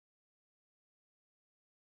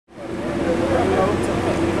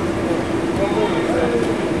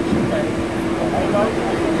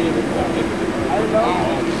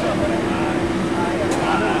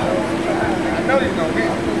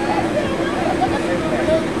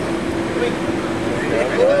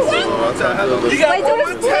You got one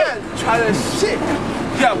more time. Try that shit.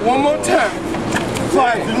 You got one more time.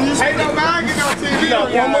 Ain't no man get on TV. You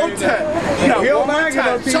got one more time. You got one more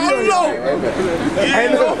time. Shawty Lo.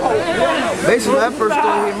 Basically, when I first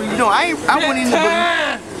started hitting me, you know, I wouldn't even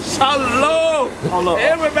believe. Shawty Lo.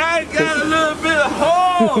 Everybody got a little bit of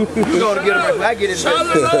hope. You gonna get it back. I get it back.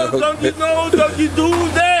 Shawty Lo, don't you know, don't you do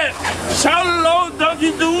that? Shawty Lo, don't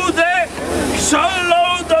you do that? Shawty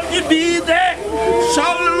Lo, don't you be that?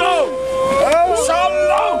 Shawty Lo. Shawty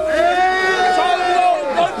Lo. Shawty Lo,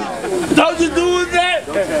 don't you do that?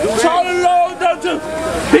 Shawty Lo, don't you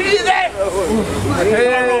be that?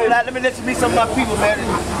 Hey, let me let you meet some of my people, man.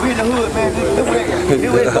 We in the hood, man.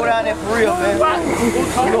 This way to go down there for real, man.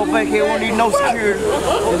 You know, Bankhead won't need no security.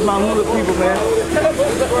 It's my hood people, man.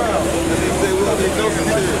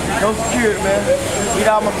 No security, man. Meet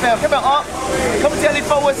all my family. Come on, Unc. Come tell these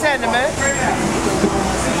folks what's happening, man.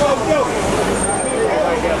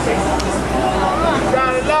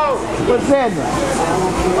 Shawty Lo. What's happening?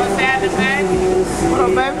 What's happening, man? What up,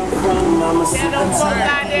 baby? Tell them folks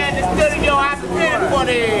out there in the studio I prepared for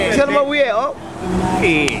them. Tell them where we at, Unc.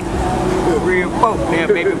 Yeah. Real folk there,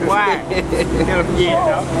 baby boy. Tell them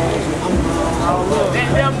yeah, let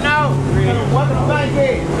them know. Welcome to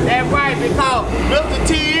Bankhead. That's right, because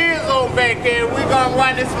 50 years on Bankhead, we gonna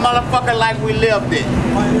run this motherfucker like we lived it.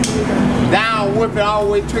 Down, whip it all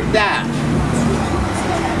the way to down.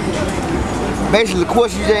 Basically, the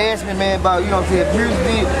question you just asked me, man, about, you know what I'm saying,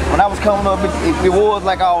 music, when I was coming up, it was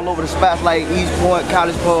like all over the spots, like East Point,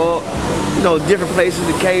 College Park, you know, different places,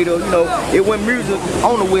 Decatur, you know, it went music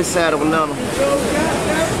on the west side of Atlanta.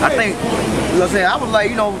 I think, you know what I'm saying, I was like,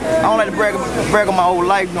 you know, I don't like to brag on my whole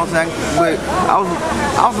life, you know what I'm saying, but I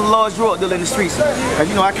was a large drug dealer in the streets. Cause,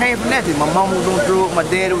 you know, I came from nothing. My mama was on drugs, my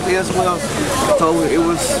dad was elsewhere, so it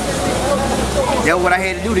was, that was what I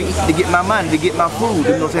had to do to get my money, to get my food,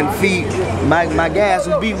 you know what I'm saying, to feed my guys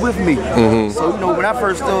who be with me. So, you know, when I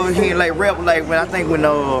first started hearing like rap, like when I think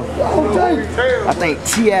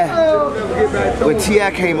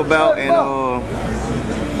T.I. came about and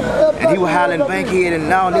he was hollering Bankhead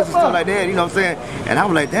and all this and stuff like that, you know what I'm saying? And I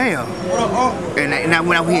was like, damn. And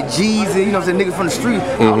when I hit G's and, you know what I'm saying, niggas from the street,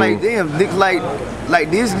 I was like, damn, niggas like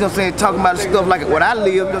this, you know what I'm saying, talking about stuff like what I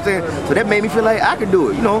live, you know what I'm saying? So that made me feel like I could do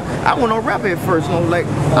it, you know? I went on rap at first, you know, like,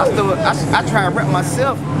 I tried to rap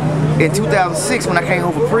myself in 2006 when I came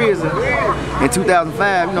home from prison. In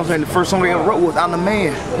 2005, you know what I'm saying, the first song I ever wrote was I'm the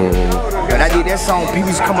Man. And I did that song, people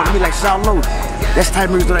used to come up to me like, Shawty Lo, that's the type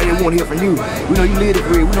of music that they want to hear from you. We know you live it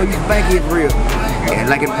for real, we know you Bankhead for real. And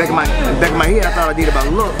like in the back of my head, I thought I did about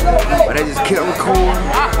luck, but I just kept recording,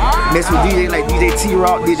 messing with DJ like DJ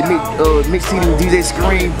T-Rock, did the mix CD with DJ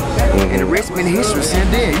Scream, and the rest been history since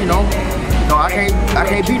then, you know. No, I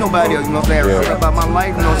can't be nobody else, you know what I'm saying? I read about my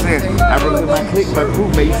life, you know what I'm saying? I really my clique, my crew,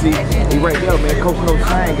 man, you see, he right there, man, coaching those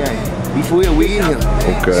sign game. D4L, we in here.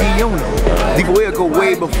 Okay. D4L go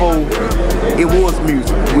way before it was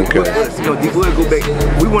music. You know, D4L go back.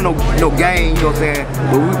 We weren't no gang, you know what I'm saying?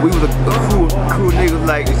 But we was a crew of niggas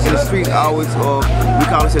like in the streets. Always, we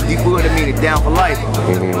call ourselves D4L, that meaning down for life.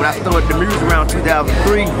 When I started the music around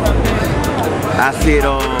 2003, I said,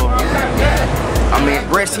 I mean,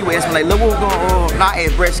 Bresky was asking me like, look, what we're going not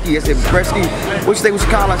at Bresky. I said, Bresky, what you think we should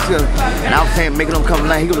call ourselves? And I was saying, making them come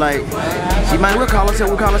tonight. He was like, she might well call herself,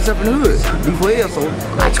 we'll call herself in the hood, D4L. So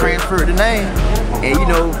I transferred the name. And you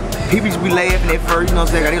know, people used to be laughing at first, you know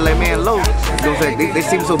what I'm saying? They like, man, Lo, you know what I'm saying? They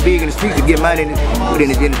seem so big in the streets to get money in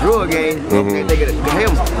the drug game. They get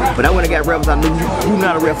help. But I went and got rappers I knew who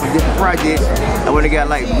not a rap from different projects. I went and got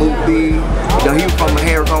like Moopy, you know, he was from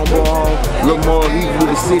Harris Homeboy, Lil More, he was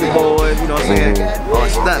with the City Boys, you know what I'm saying?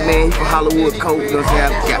 Stuntman, he from Hollywood Coach, you know what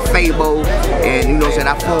I'm saying? I got Fabo, and you know what I'm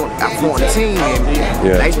saying? I formed a team,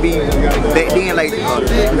 and I used to be, back then, like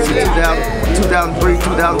 2003,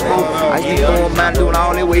 2004, I used to be going mine doing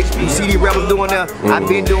all that way. You see these rappers doing that, I've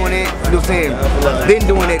been doing it, you know what I'm saying? Been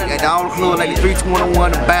doing it at all the clubs, like the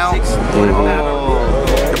 321, the Bounce,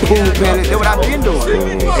 the Pool Palace, that's what I've been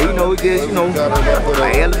doing. And you know, it just, you know, I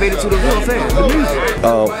elevated to the, you know what I'm saying, the music.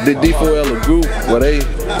 Did D4L a group where they,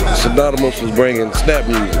 Synonymous was bringing snap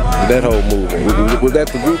music, that whole movement? Was that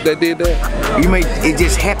the group that did that? You may, it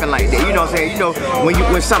just happened like that, you know what I'm saying? You know,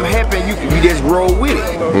 when something happened, you just roll with it. You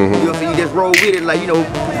know what I'm saying? You just roll with it, like, you know,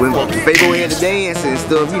 when Fabo had to dance and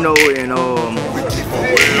stuff, you know, and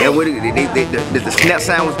And what the snap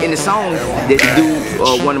sound was in the song that the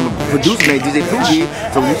dude, one of the producers named DJ Pooh did,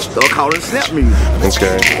 so we called it snap music.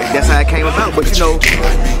 Okay. That's how it came about. But you know,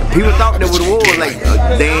 people thought that what it was like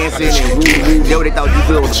dancing and woo. That's what they thought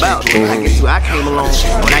D4L was about. I guess I came along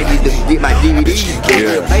when I did get my DVDs,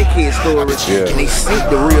 the Bankhead stories, and they synced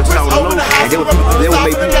the real Shawty Lo, and they would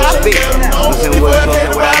make people respect. What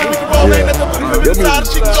I do. Your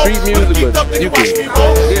music, street music, but you can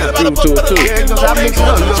prove to it too. Yeah, you know, I mix it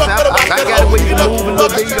up. You know, I got it where you can move a little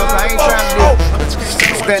bit. You know, I ain't trying to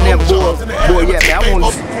stand there, boy. Yeah, man, I want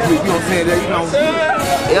to, you know what I'm saying? You know,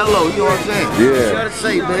 LO, you know what I'm saying? Yeah. Try to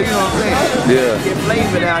say, man, you know what I'm saying? Yeah. Get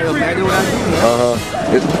flavor out here, man. Do what I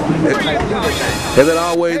do. Has it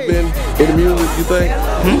always been in the music, you think?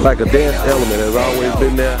 Like a dance element has always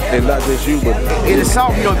been there, and not just you, but in the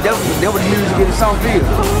song, you know, that was the music in the song field.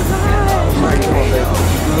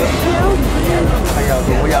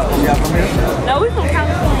 Where y'all from here? No, we from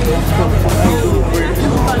California.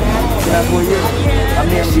 I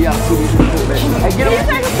mean, we out to hey, get Can you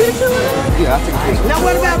take a picture with us? Yeah, I'll take a picture. Now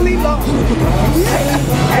what about Lilo?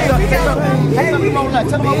 Hey, Lilo,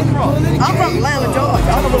 tell me where you from. I'm from Atlanta, Georgia.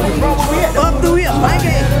 I don't know where you're from. Up through here,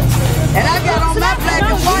 Bankhead. And I got on my black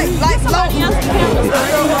and white, like Lo.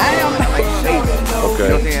 I am. Okay. You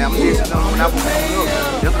know what I'm saying? I'm just, when I was growing up,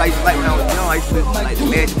 that's what I used to like when I was young. I used to listen to like the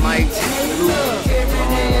Magic Mike,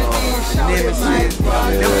 Nemesis.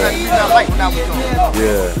 That was like the I liked when I was young.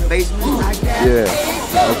 Yeah. Bass music. Yeah.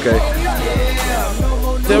 Okay.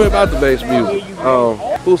 Tell me about the bass music.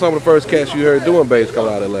 Who's some of the first cats you heard doing bass come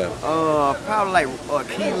out of Atlanta? Probably like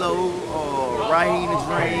Kilo, Raheem the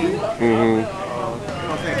Dream. You know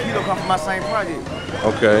what I'm saying? Kilo come from my same project.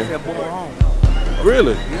 Okay. Born home.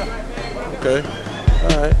 Really? Yeah. Okay.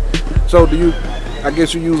 All right. So do you? I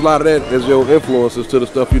guess you use a lot of that as your influences to the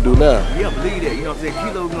stuff you do now. Yeah, believe that. You know what I'm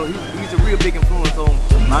saying? Kilo, you know, he's a real big influence on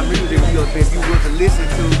my music. You know, if you were to listen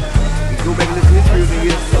to, go back and listen to his music,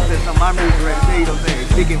 you know what I'm saying? Some of my music right there, you know what I'm saying?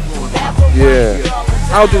 It's big influence. Yeah.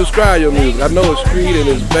 How would you describe your music? I know it's street and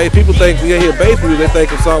it's bass. People think when they hear bass music, they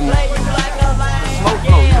think of something. Slow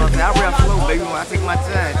flow, you know what I'm saying? I rap slow, baby. When I take my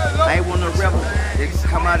time, I ain't one of the rebels. They just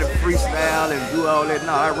come out and freestyle and do all that.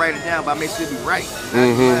 No, I write it down, but I make sure it be right.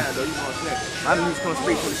 You know what I'm saying? My music comes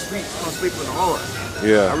straight from the streets, comes straight from the heart.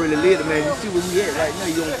 Yeah. I really live it, man. You see where we at right now,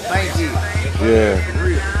 you on Bankhead. Yeah. For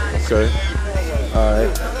real. Okay. All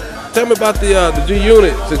right. Tell me about the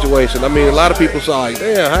G-Unit situation. I mean, a lot of people saw like,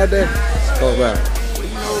 damn, how'd that go about? Well,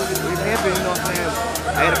 you know, it happened, you know what I'm saying?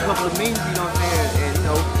 I had a couple of memes, you know what I'm saying? And, you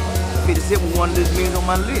know, 50 Cent was one of those memes on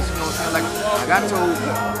my list, you know what I'm saying? Like I told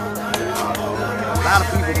a lot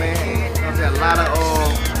of people, man, you know what I'm saying? A lot of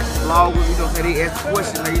bloggers, you know what I'm saying? They ask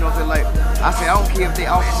questions, man, you know what I'm saying? Like, I say, I don't care if they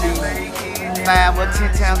offer me 5 or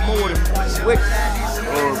 10 times more than what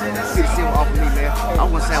 50 Cent will offer me, man. I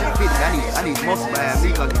want to sound with 50. I need muscle behind me,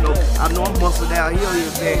 because, you know, I know I'm muscle down here, you know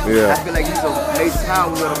what I'm saying? Yeah. I feel like he's a major power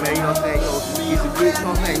with him, man, you know what I'm saying? You know, he's a good, you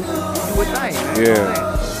know what I'm saying? You do a thing, man. Yeah. You know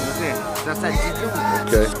what I'm saying? That's how you do it.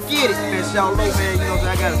 Okay. Get it, man, Shawty Lo, man, you know what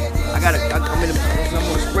I'm saying? I'm on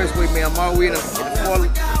the expressway, man. I'm already in the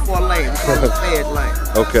four lane, the fast lane.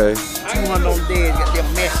 Okay. 200 on dead, got them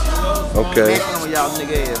messing. Okay. Messing on y'all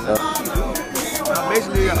nigga ass.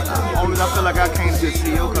 Basically, always I feel like I came to be a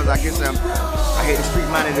CEO because I guess I had the street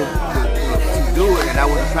money to do it, and I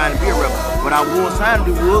wasn't trying to be a rapper. What I was trying to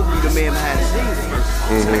do was be the man behind the scenes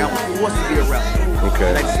first. Like I was forced to be a rapper.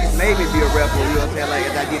 Okay. Like she made me be a rapper, you know what I'm saying? Like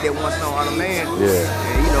as I did that one song on the man. Yeah.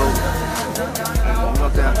 And you know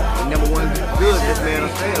what I'm saying? The number one good, this man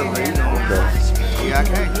on sales, like, you know. Okay. Yeah, I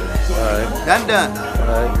came. All right. Done. All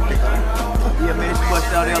right. Yeah, man, it's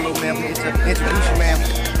bust out LO, man. It's an introduction, man.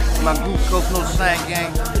 My group, Coach No Sign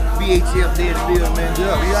Gang, BHF there to build, man.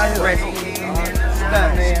 Yeah, we out here.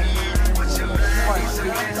 Stop, man.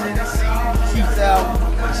 Chiefs out,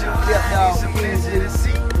 Death out,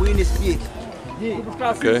 we in this bitch.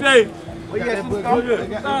 Okay. Where you at,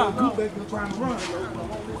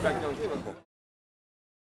 Superstar?